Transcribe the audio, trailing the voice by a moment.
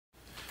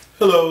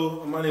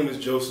Hello, my name is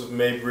Joseph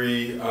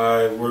Mabry.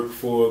 I work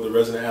for the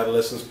Residential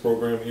Adolescent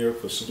Program here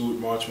for Stewart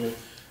Marchman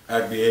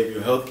Ag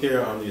Behavioral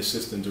Healthcare. I'm the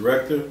Assistant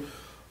Director.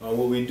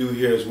 What we do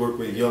here is work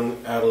with young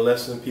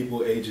adolescent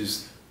people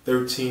ages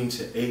 13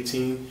 to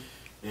 18,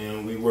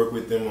 and we work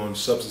with them on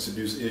substance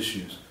abuse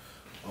issues.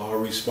 Our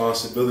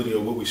responsibility,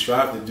 or what we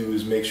strive to do,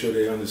 is make sure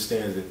they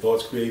understand that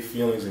thoughts create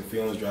feelings and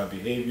feelings drive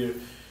behavior,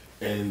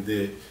 and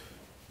that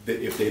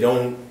if they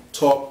don't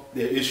talk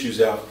their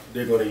issues out,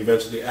 they're going to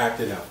eventually act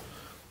it out.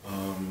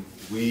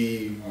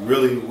 We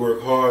really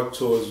work hard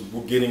towards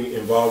getting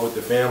involved with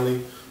the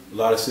family. A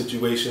lot of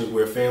situations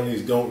where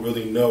families don't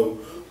really know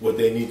what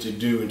they need to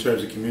do in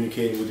terms of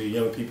communicating with their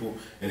young people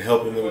and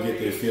helping them get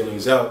their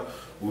feelings out.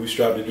 What we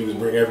strive to do is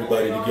bring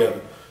everybody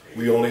together.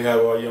 We only have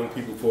our young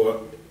people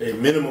for a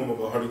minimum of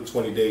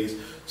 120 days,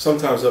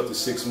 sometimes up to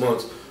 6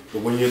 months.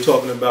 But when you're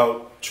talking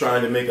about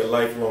trying to make a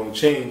lifelong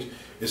change,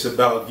 it's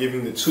about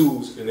giving the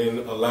tools and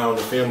then allowing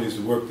the families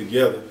to work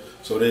together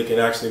so they can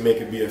actually make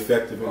it be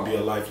effective and be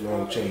a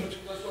lifelong change.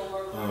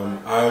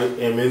 I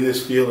am in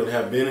this field and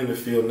have been in the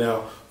field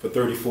now for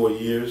 34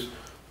 years.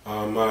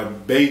 My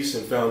base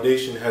and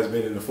foundation has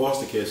been in the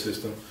foster care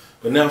system,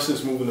 but now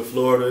since moving to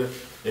Florida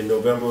in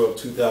November of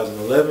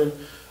 2011,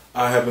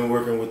 I have been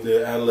working with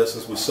the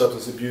adolescents with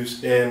substance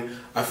abuse, and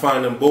I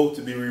find them both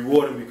to be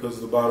rewarding because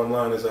the bottom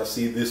line is I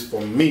see this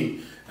for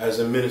me as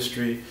a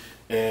ministry,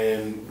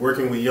 and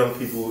working with young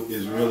people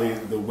is really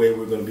the way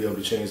we're going to be able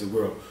to change the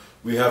world.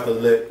 We have to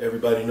let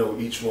everybody know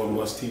each one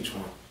must teach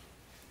one.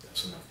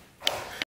 That's enough.